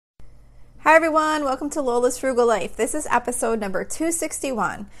Hi everyone, welcome to Lola's Frugal Life. This is episode number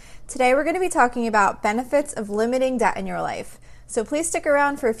 261. Today we're going to be talking about benefits of limiting debt in your life. So please stick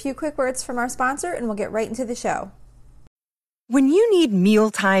around for a few quick words from our sponsor and we'll get right into the show. When you need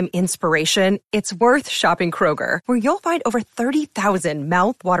mealtime inspiration, it's worth shopping Kroger, where you'll find over 30,000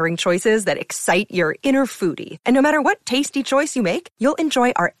 mouth-watering choices that excite your inner foodie. And no matter what tasty choice you make, you'll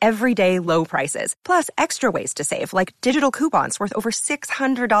enjoy our everyday low prices, plus extra ways to save, like digital coupons worth over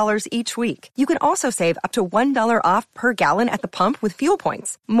 $600 each week. You can also save up to $1 off per gallon at the pump with fuel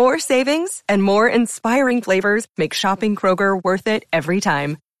points. More savings and more inspiring flavors make shopping Kroger worth it every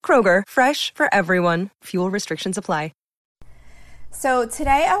time. Kroger, fresh for everyone. Fuel restrictions apply. So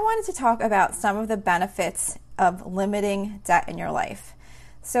today I wanted to talk about some of the benefits of limiting debt in your life.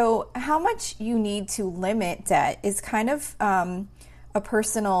 So how much you need to limit debt is kind of a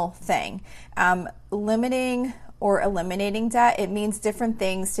personal thing. Limiting or eliminating debt, it means different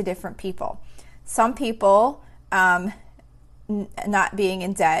things to different people. Some people, not being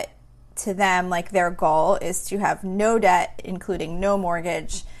in debt, to them, like their goal is to have no debt, including no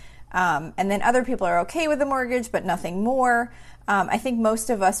mortgage. And then other people are okay with a mortgage, but nothing more. I think most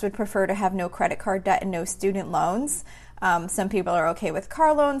of us would prefer to have no credit card debt and no student loans. Some people are okay with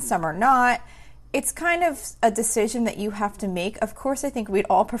car loans, some are not. It's kind of a decision that you have to make. Of course, I think we'd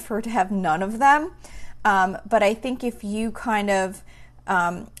all prefer to have none of them. But I think if you kind of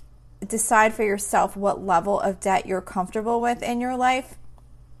decide for yourself what level of debt you're comfortable with in your life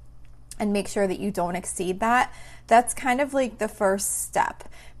and make sure that you don't exceed that, that's kind of like the first step.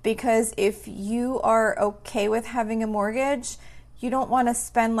 Because if you are okay with having a mortgage, you don't want to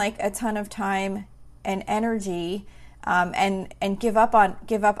spend like a ton of time and energy and give up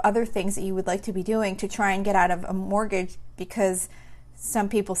other things that you would like to be doing to try and get out of a mortgage because some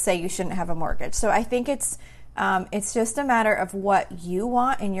people say you shouldn't have a mortgage. So I think it's just a matter of what you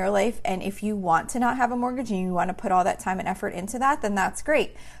want in your life, and if you want to not have a mortgage and you want to put all that time and effort into that, then that's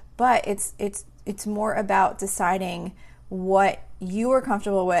great. But it's more about deciding what you are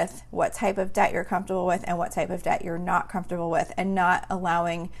comfortable with, what type of debt you're comfortable with, and what type of debt you're not comfortable with, and not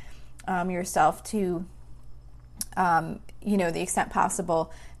allowing yourself to, the extent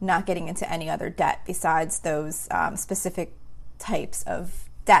possible, not getting into any other debt besides those specific types of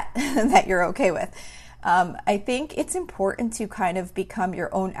debt that you're okay with. I think it's important to kind of become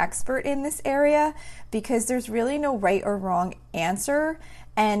your own expert in this area because there's really no right or wrong answer.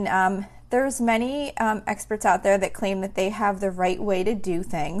 And there's many experts out there that claim that they have the right way to do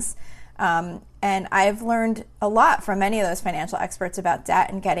things. And I've learned a lot from many of those financial experts about debt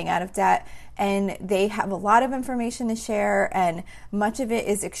and getting out of debt. And they have a lot of information to share, and much of it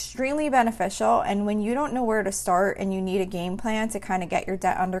is extremely beneficial. And when you don't know where to start and you need a game plan to kind of get your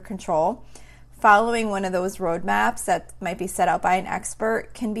debt under control, following one of those roadmaps that might be set out by an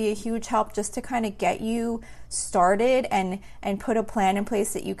expert can be a huge help just to kind of get you started and put a plan in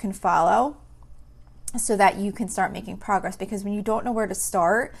place that you can follow so that you can start making progress. Because when you don't know where to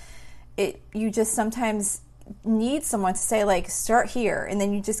start, you just sometimes need someone to say, like, start here, and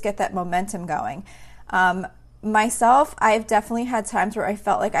then you just get that momentum going. Myself, I've definitely had times where I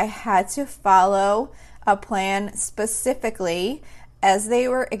felt like I had to follow a plan specifically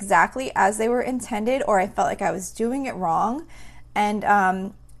exactly as they were intended, or I felt like I was doing it wrong.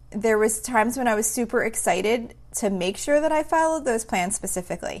 And there was times when I was super excited to make sure that I followed those plans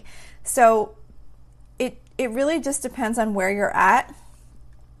specifically. So it really just depends on where you're at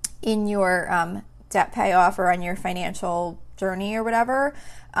in your debt payoff or on your financial journey or whatever.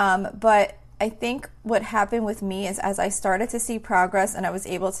 But I think what happened with me is as I started to see progress and I was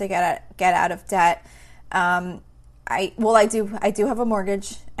able to get out of debt, I do have a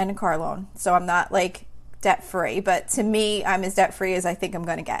mortgage and a car loan, so I'm not like debt free, but to me, I'm as debt free as I think I'm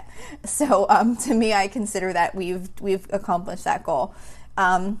going to get. So to me, I consider that we've accomplished that goal.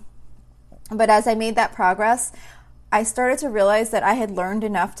 But as I made that progress, I started to realize that I had learned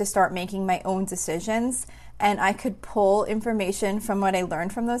enough to start making my own decisions, and I could pull information from what I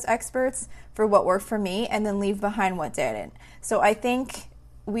learned from those experts for what worked for me, and then leave behind what didn't. So I think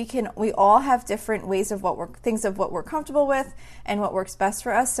we all have different ways of what we're comfortable with and what works best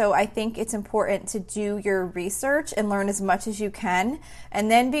for us. So I think it's important to do your research and learn as much as you can, and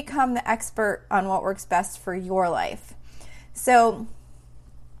then become the expert on what works best for your life. So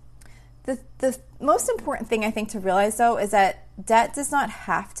the most important thing I think to realize, though, is that debt does not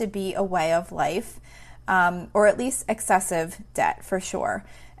have to be a way of life, or at least excessive debt for sure.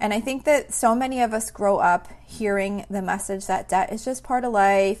 And I think that so many of us grow up hearing the message that debt is just part of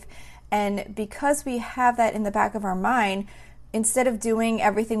life. And because we have that in the back of our mind, instead of doing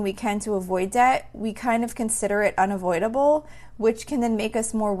everything we can to avoid debt, we kind of consider it unavoidable, which can then make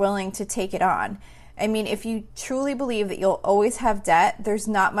us more willing to take it on. I mean, if you truly believe that you'll always have debt, there's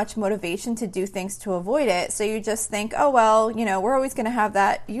not much motivation to do things to avoid it. So you just think, oh, well, we're always going to have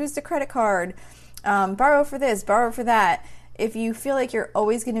that. Use the credit card, borrow for this, borrow for that. If you feel like you're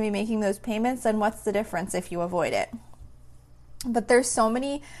always going to be making those payments, then what's the difference if you avoid it? But there's so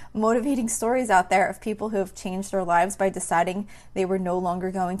many motivating stories out there of people who have changed their lives by deciding they were no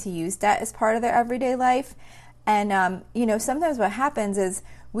longer going to use debt as part of their everyday life. And, sometimes what happens is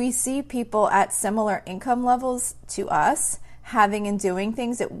we see people at similar income levels to us having and doing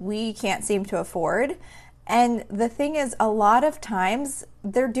things that we can't seem to afford. And the thing is, a lot of times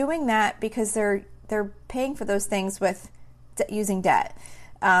they're doing that because they're paying for those things with using debt.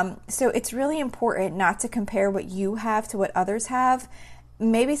 So it's really important not to compare what you have to what others have.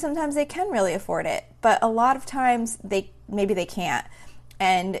 Maybe sometimes they can really afford it, but a lot of times maybe they can't.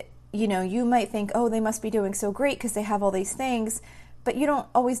 And you might think, oh, they must be doing so great because they have all these things, but you don't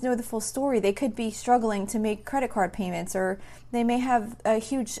always know the full story. They could be struggling to make credit card payments, or they may have a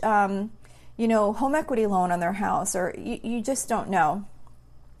huge, home equity loan on their house, or you just don't know.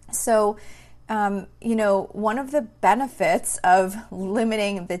 So, one of the benefits of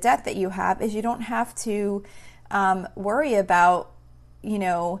limiting the debt that you have is you don't have to worry about,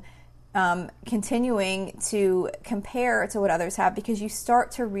 continuing to compare to what others have, because you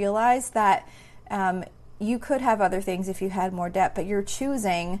start to realize that you could have other things if you had more debt, but you're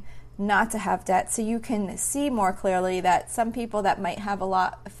choosing not to have debt. So you can see more clearly that some people that might have a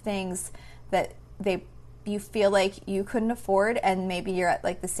lot of things that you feel like you couldn't afford, and maybe you're at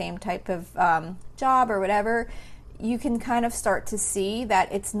like the same type of job or whatever, you can kind of start to see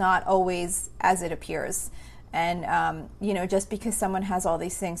that it's not always as it appears. And, just because someone has all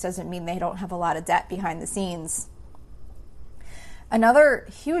these things doesn't mean they don't have a lot of debt behind the scenes. Another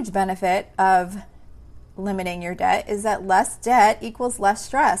huge benefit of limiting your debt is that less debt equals less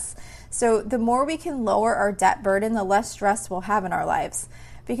stress. So the more we can lower our debt burden, the less stress we'll have in our lives.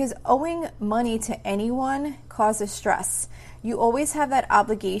 Because owing money to anyone causes stress. You always have that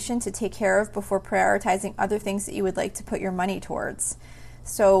obligation to take care of before prioritizing other things that you would like to put your money towards.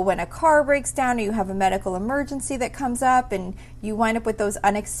 So when a car breaks down, or you have a medical emergency that comes up and you wind up with those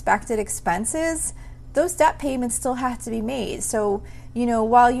unexpected expenses, those debt payments still have to be made. So,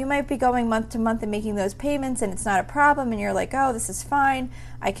 while you might be going month to month and making those payments and it's not a problem and you're like, oh, this is fine,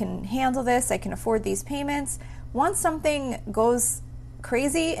 I can handle this, I can afford these payments. Once something goes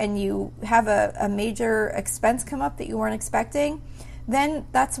crazy and you have a major expense come up that you weren't expecting, then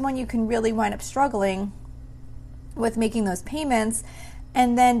that's when you can really wind up struggling with making those payments.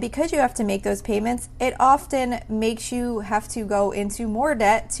 And then because you have to make those payments, it often makes you have to go into more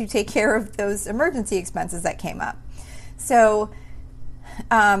debt to take care of those emergency expenses that came up. So,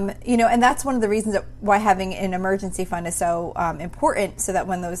 and that's one of the reasons why having an emergency fund is so important, so that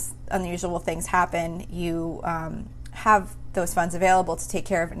when those unusual things happen, you have those funds available to take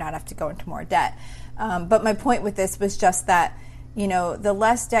care of it and not have to go into more debt. But my point with this was just that, the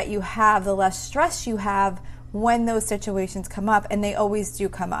less debt you have, the less stress you have when those situations come up, and they always do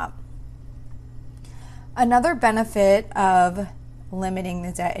come up. Another benefit of limiting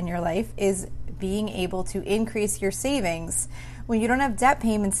the debt in your life is being able to increase your savings. When you don't have debt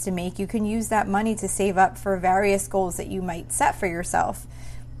payments to make, you can use that money to save up for various goals that you might set for yourself.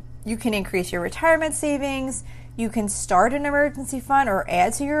 You can increase your retirement savings. You can start an emergency fund or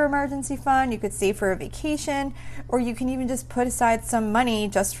add to your emergency fund. You could save for a vacation, or you can even just put aside some money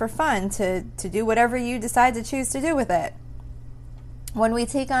just for fun to do whatever you decide to choose to do with it. When we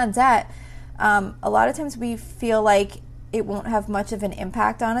take on debt, a lot of times we feel like it won't have much of an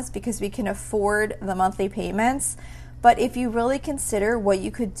impact on us because we can afford the monthly payments. But if you really consider what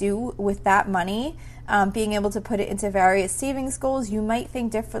you could do with that money, being able to put it into various savings goals, you might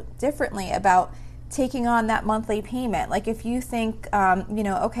think differently about taking on that monthly payment. Like if you think,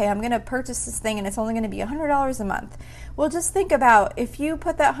 okay, I'm going to purchase this thing and it's only going to be $100 a month. Well, just think about if you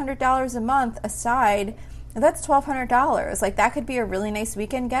put that $100 a month aside, that's $1,200. Like that could be a really nice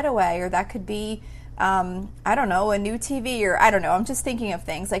weekend getaway, or that could be, a new TV, or I don't know. I'm just thinking of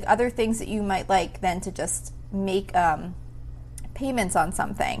things like other things that you might like then to just make payments on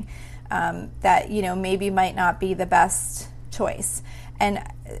something that, maybe might not be the best choice. And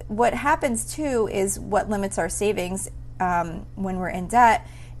what happens too is what limits our savings when we're in debt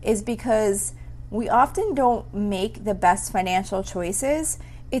is because we often don't make the best financial choices.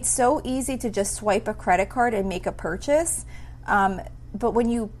 It's so easy to just swipe a credit card and make a purchase. But when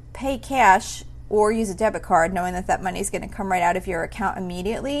you pay cash, or use a debit card knowing that that money is going to come right out of your account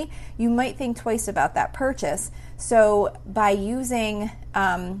immediately, you might think twice about that purchase. So by using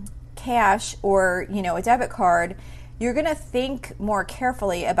cash or a debit card, you're going to think more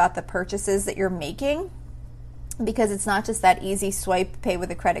carefully about the purchases that you're making, because it's not just that easy swipe, pay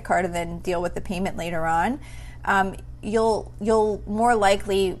with a credit card, and then deal with the payment later on. You'll more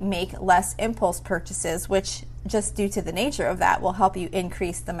likely make less impulse purchases, which just due to the nature of that will help you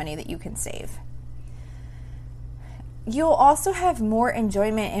increase the money that you can save. You'll also have more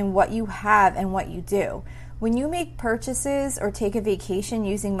enjoyment in what you have and what you do. When you make purchases or take a vacation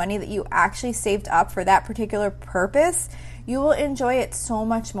using money that you actually saved up for that particular purpose, you will enjoy it so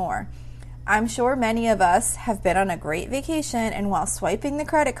much more. I'm sure many of us have been on a great vacation, and while swiping the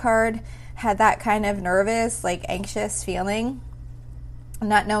credit card, had that kind of nervous, anxious feeling,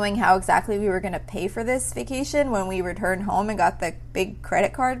 not knowing how exactly we were going to pay for this vacation when we returned home and got the big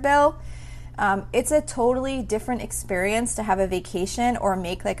credit card bill. It's a totally different experience to have a vacation or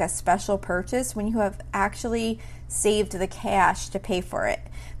make a special purchase when you have actually saved the cash to pay for it.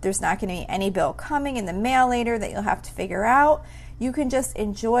 There's not going to be any bill coming in the mail later that you'll have to figure out. You can just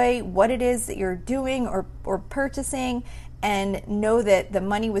enjoy what it is that you're doing or purchasing, and know that the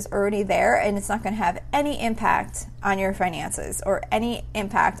money was already there and it's not going to have any impact on your finances or any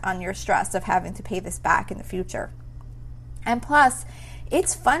impact on your stress of having to pay this back in the future. And plus,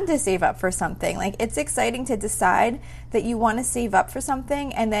 it's fun to save up for something. It's exciting to decide that you want to save up for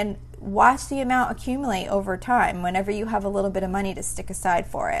something and then watch the amount accumulate over time whenever you have a little bit of money to stick aside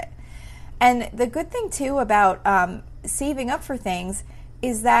for it. And the good thing too about saving up for things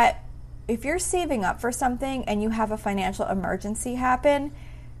is that if you're saving up for something and you have a financial emergency happen,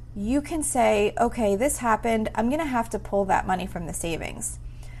 you can say, okay, this happened, I'm going to have to pull that money from the savings.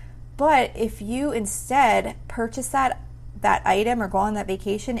 But if you instead purchase that item or go on that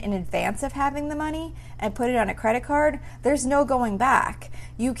vacation in advance of having the money and put it on a credit card, there's no going back.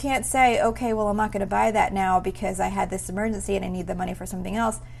 You can't say, okay, well, I'm not going to buy that now because I had this emergency and I need the money for something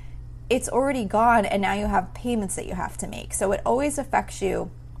else. It's already gone, and now you have payments that you have to make. So it always affects you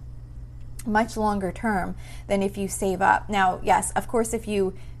much longer term than if you save up. Now, yes, of course, if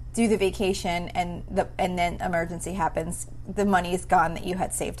you do the vacation and then emergency happens, the money is gone that you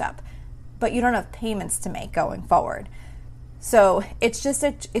had saved up, but you don't have payments to make going forward. So it's just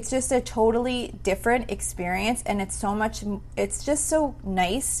a totally different experience, and it's just so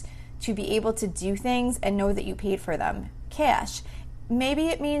nice to be able to do things and know that you paid for them cash. Maybe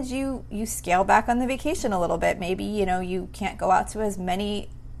it means you scale back on the vacation a little bit. Maybe you can't go out to as many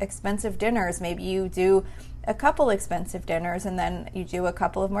expensive dinners. Maybe you do a couple expensive dinners and then you do a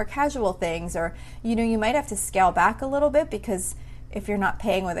couple of more casual things, or you might have to scale back a little bit because if you're not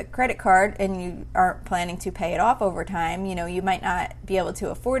paying with a credit card and you aren't planning to pay it off over time, you might not be able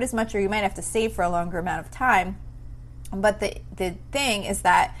to afford as much, or you might have to save for a longer amount of time. But the thing is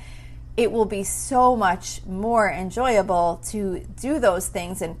that it will be so much more enjoyable to do those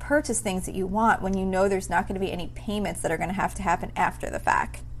things and purchase things that you want when you know there's not going to be any payments that are going to happen after the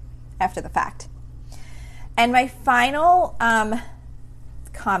fact. And my final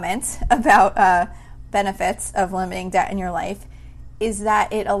comment about benefits of limiting debt in your life is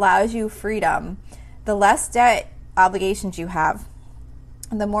that it allows you freedom. The less debt obligations you have,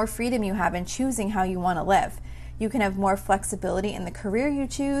 the more freedom you have in choosing how you want to live. You can have more flexibility in the career you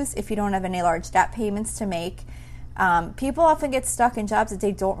choose if you don't have any large debt payments to make. People often get stuck in jobs that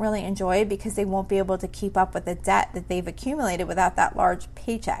they don't really enjoy because they won't be able to keep up with the debt that they've accumulated without that large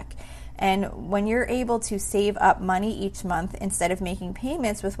paycheck. And when you're able to save up money each month instead of making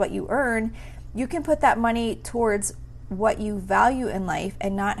payments with what you earn, you can put that money towards what you value in life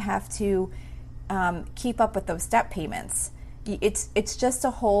and not have to keep up with those debt payments. It's just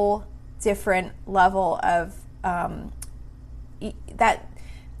a whole different level of that.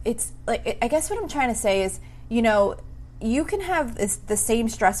 It's like, I guess what I'm trying to say is, you can have the same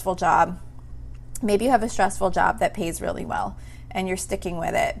stressful job. Maybe you have a stressful job that pays really well and you're sticking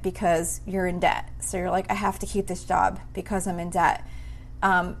with it because you're in debt. So you're like, I have to keep this job because I'm in debt.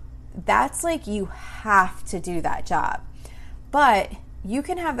 That's like, you have to do that job. But you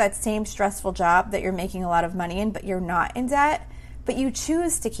can have that same stressful job that you're making a lot of money in, but you're not in debt, but you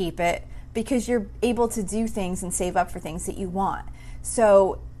choose to keep it because you're able to do things and save up for things that you want.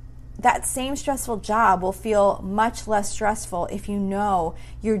 So that same stressful job will feel much less stressful if you know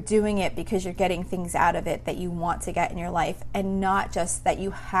you're doing it because you're getting things out of it that you want to get in your life, and not just that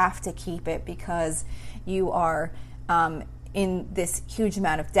you have to keep it because you are in this huge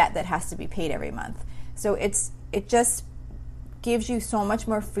amount of debt that has to be paid every month. So it just gives you so much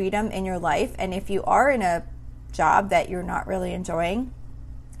more freedom in your life. And if you are in a job that you're not really enjoying,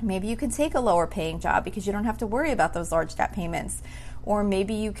 Maybe you can take a lower paying job because you don't have to worry about those large debt payments. Or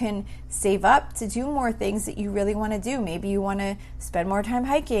maybe you can save up to do more things that you really want to do. Maybe you want to spend more time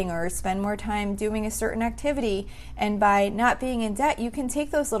hiking or spend more time doing a certain activity. And by not being in debt, you can take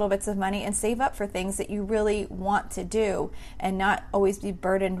those little bits of money and save up for things that you really want to do and not always be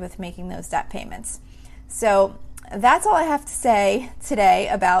burdened with making those debt payments. So that's all I have to say today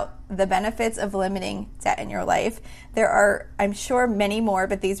about the benefits of limiting debt in your life. There are, I'm sure, many more,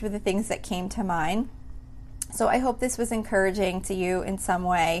 but these were the things that came to mind. So I hope this was encouraging to you in some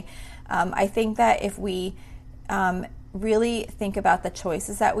way. I think that if we really think about the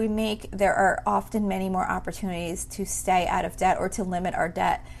choices that we make, there are often many more opportunities to stay out of debt or to limit our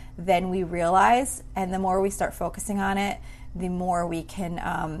debt than we realize. And the more we start focusing on it, the more we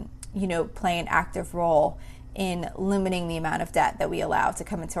can, play an active role in limiting the amount of debt that we allow to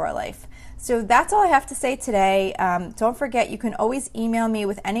come into our life. So that's all I have to say today. Don't forget, you can always email me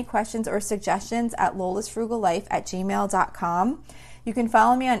with any questions or suggestions at lolasfrugallife@gmail.com. You can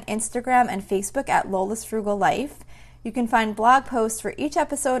follow me on Instagram and Facebook at lolasfrugallife. You can find blog posts for each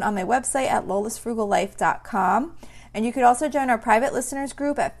episode on my website at lolasfrugallife.com. And you could also join our private listeners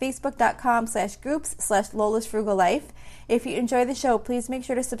group at facebook.com/groups/lolasfrugallife. If you enjoy the show, please make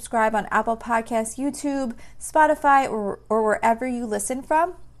sure to subscribe on Apple Podcasts, YouTube, Spotify, or wherever you listen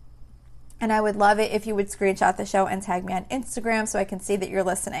from. And I would love it if you would screenshot the show and tag me on Instagram so I can see that you're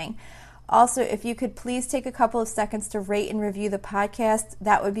listening. Also, if you could please take a couple of seconds to rate and review the podcast,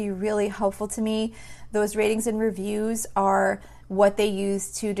 that would be really helpful to me. Those ratings and reviews are what they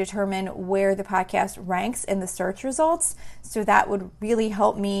use to determine where the podcast ranks in the search results. So that would really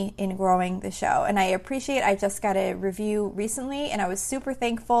help me in growing the show. And I just got a review recently and I was super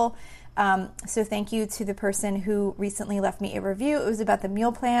thankful. So thank you to the person who recently left me a review. It was about the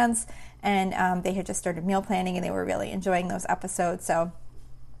meal plans, and they had just started meal planning and they were really enjoying those episodes. So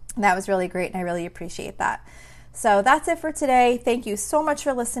that was really great and I really appreciate that. So that's it for today. Thank you so much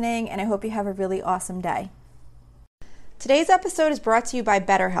for listening, and I hope you have a really awesome day. Today's episode is brought to you by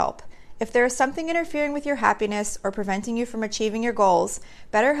BetterHelp. If there is something interfering with your happiness or preventing you from achieving your goals,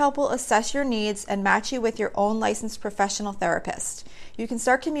 BetterHelp will assess your needs and match you with your own licensed professional therapist. You can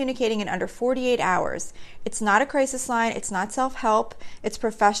start communicating in under 48 hours. It's not a crisis line, it's not self-help, it's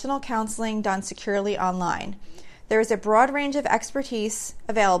professional counseling done securely online. There is a broad range of expertise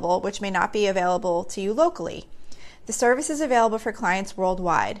available, which may not be available to you locally. The service is available for clients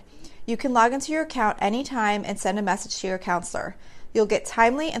worldwide. You can log into your account anytime and send a message to your counselor. You'll get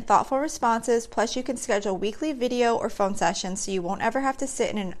timely and thoughtful responses, plus you can schedule weekly video or phone sessions so you won't ever have to sit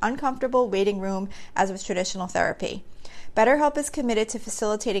in an uncomfortable waiting room as with traditional therapy. BetterHelp is committed to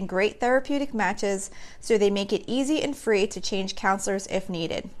facilitating great therapeutic matches, so they make it easy and free to change counselors if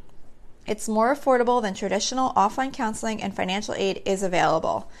needed. It's more affordable than traditional offline counseling, and financial aid is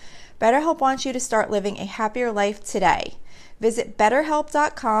available. BetterHelp wants you to start living a happier life today. Visit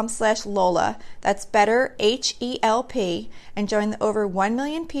betterhelp.com/Lola, that's better HELP, and join the over 1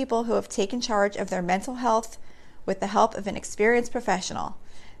 million people who have taken charge of their mental health with the help of an experienced professional.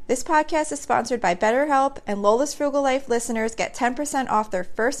 This podcast is sponsored by BetterHelp, and Lola's Frugal Life listeners get 10% off their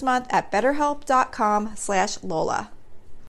first month at betterhelp.com/Lola.